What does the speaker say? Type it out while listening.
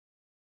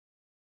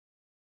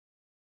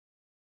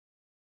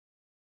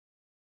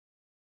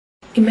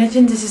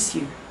Imagine this is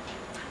you.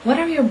 What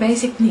are your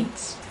basic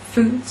needs?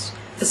 Food,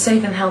 a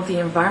safe and healthy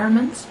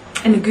environment,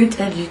 and a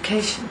good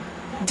education.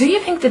 Do you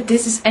think that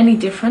this is any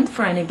different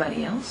for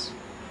anybody else?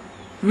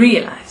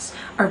 Realize,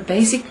 our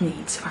basic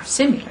needs are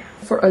similar.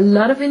 For a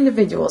lot of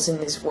individuals in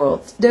this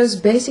world, those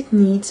basic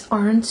needs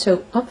aren't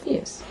so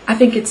obvious. I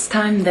think it's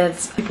time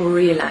that people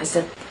realize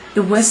that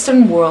the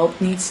Western world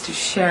needs to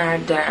share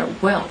their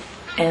wealth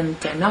and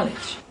their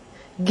knowledge.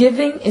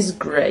 Giving is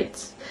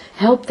great.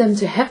 Help them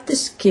to have the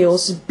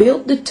skills,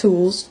 build the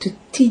tools to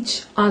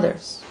teach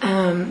others.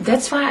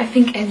 That's why I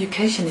think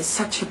education is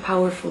such a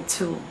powerful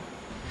tool.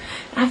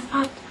 I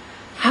thought,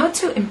 how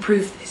to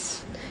improve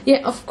this?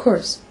 Yeah, of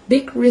course,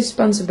 big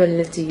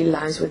responsibility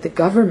lies with the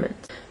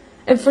government.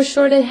 And for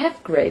sure they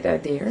have great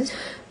ideas,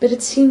 but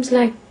it seems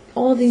like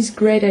all these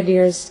great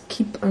ideas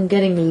keep on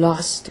getting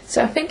lost.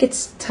 So I think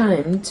it's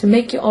time to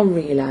make you all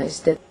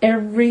realize that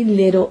every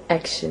little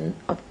action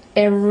of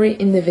every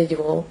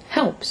individual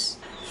helps.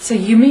 So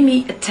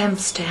Umeebee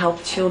attempts to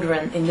help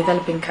children in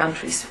developing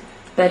countries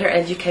with better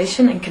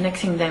education and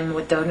connecting them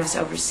with donors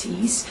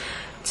overseas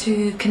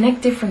to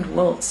connect different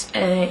worlds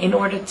in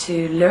order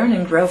to learn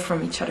and grow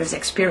from each other's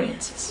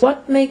experiences.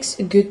 What makes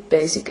a good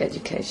basic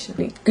education?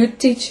 We need good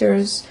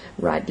teachers,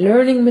 right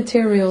learning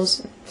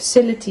materials,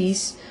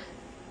 facilities.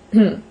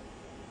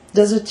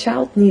 Does a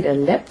child need a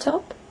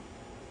laptop?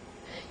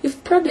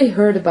 You've probably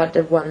heard about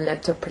the One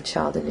Laptop Per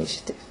Child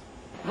initiative.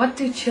 What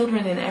do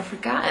children in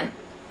Africa and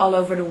all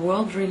over the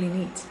world really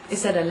need?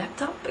 Is that a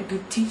laptop, a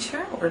good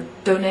teacher, or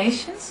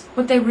donations?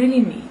 What they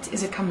really need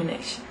is a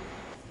combination.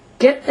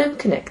 Get them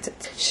connected.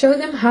 Show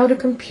them how the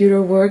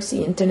computer works,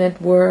 the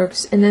internet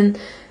works, and then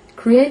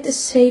create a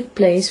safe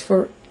place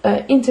for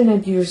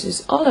internet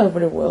users all over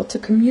the world to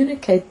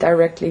communicate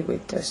directly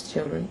with those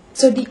children.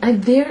 So the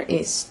idea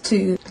is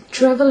to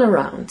travel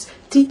around,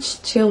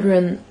 teach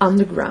children on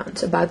the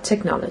ground about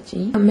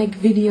technology, make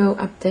video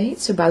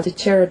updates about the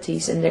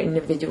charities and their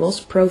individuals,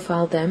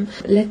 profile them,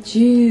 let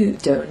you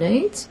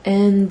donate,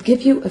 and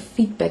give you a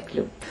feedback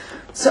loop.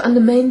 So on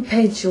the main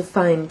page you'll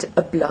find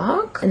a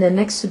blog, and then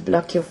next to the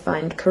blog you'll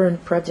find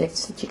current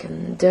projects that you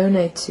can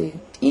donate to.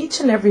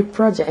 Each and every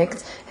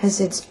project has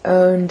its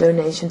own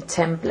donation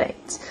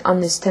template.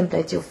 On this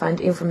template you'll find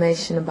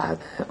information about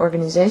the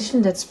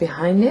organization that's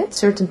behind it,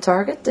 certain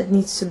target that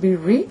needs to be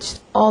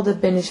reached, all the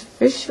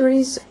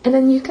beneficiaries, and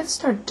then you can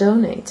start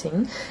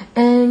donating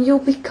and you'll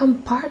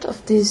become part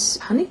of this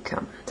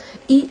honeycomb.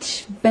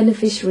 Each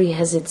beneficiary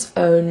has its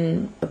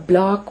own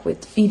blog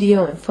with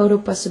video and photo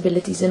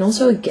possibilities and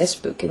also a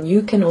guest book, and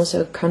you can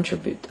also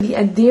contribute. The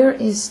idea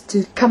is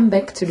to come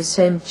back to the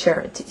same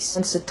charities.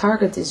 Once the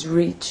target is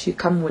reached, you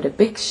come with a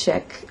big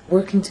check,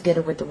 working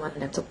together with the One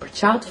Laptop Per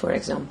Child, for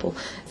example.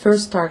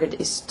 First target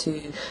is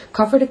to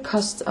cover the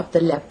cost of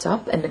the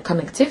laptop and the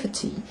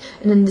connectivity,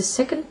 and then the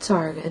second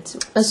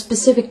target, a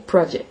specific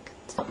project.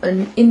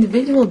 An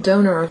individual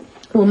donor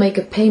will make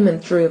a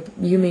payment through a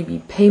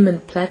Umeebee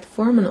payment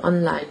platform, an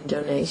online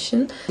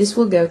donation. This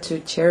will go to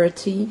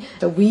charity,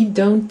 so we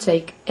don't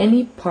take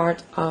any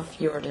part of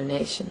your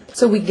donation.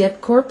 So we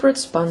get corporate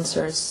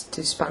sponsors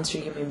to sponsor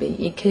Umeebee.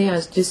 IKEA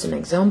is just an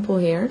example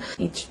here.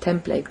 Each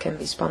template can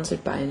be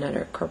sponsored by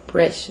another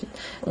corporation.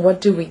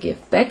 What do we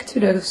give back to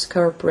those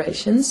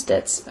corporations?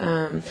 That's,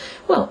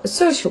 well, a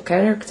social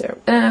character.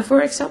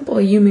 For example,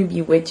 a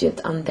Umeebee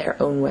widget on their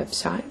own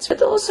websites.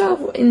 But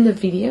also in the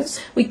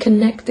videos, we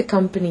connect the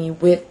company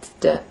with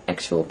the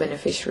actual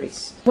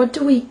beneficiaries. What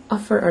do we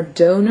offer our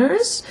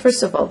donors?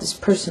 First of all, this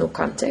personal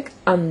contact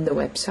on the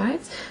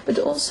website, but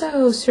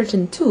also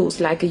certain tools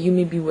like a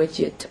Umeebee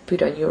widget to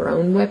put on your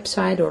own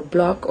website or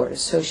blog or a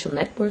social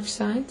network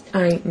site.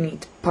 I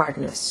need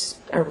partners.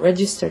 I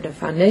registered a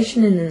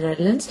foundation in the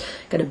Netherlands,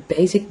 got a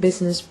basic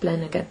business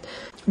plan, I got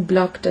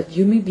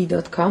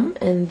blog.umeebee.com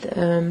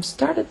and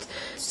started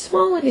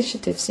small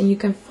initiatives, and you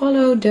can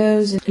follow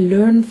those and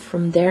learn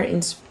from their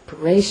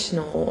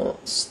inspirational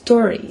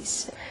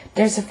stories.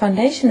 There's a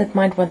foundation that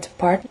might want to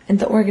partner, and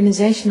the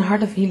organization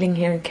Heart of Healing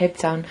here in Cape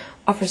Town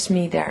offers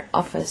me their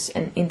office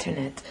and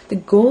internet. The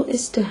goal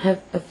is to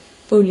have a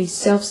fully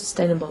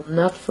self-sustainable,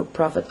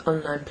 not-for-profit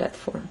online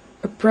platform.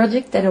 A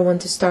project that I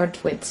want to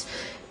start with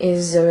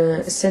is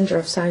a Center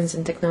of Science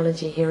and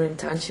Technology here in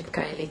Township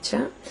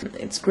Khayelitsha.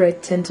 It's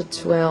grade 10 to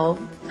 12,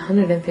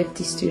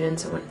 150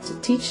 students. I wanted to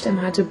teach them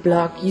how to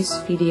blog, use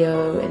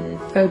video and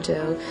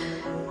photo.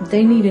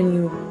 They need a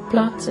new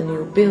plot, a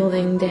new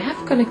building, they have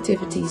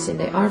connectivities and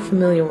they are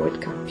familiar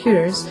with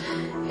computers.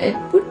 It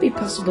would be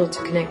possible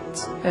to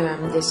connect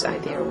this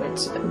idea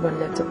with One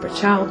Laptop Per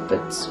Child,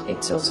 but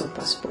it's also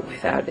possible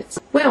without it.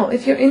 Well,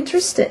 if you're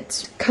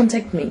interested,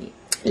 contact me.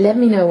 Let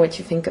me know what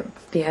you think of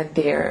the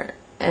idea.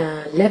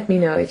 Let me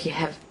know if you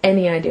have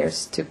any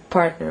ideas to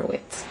partner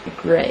with.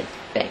 Great,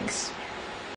 thanks.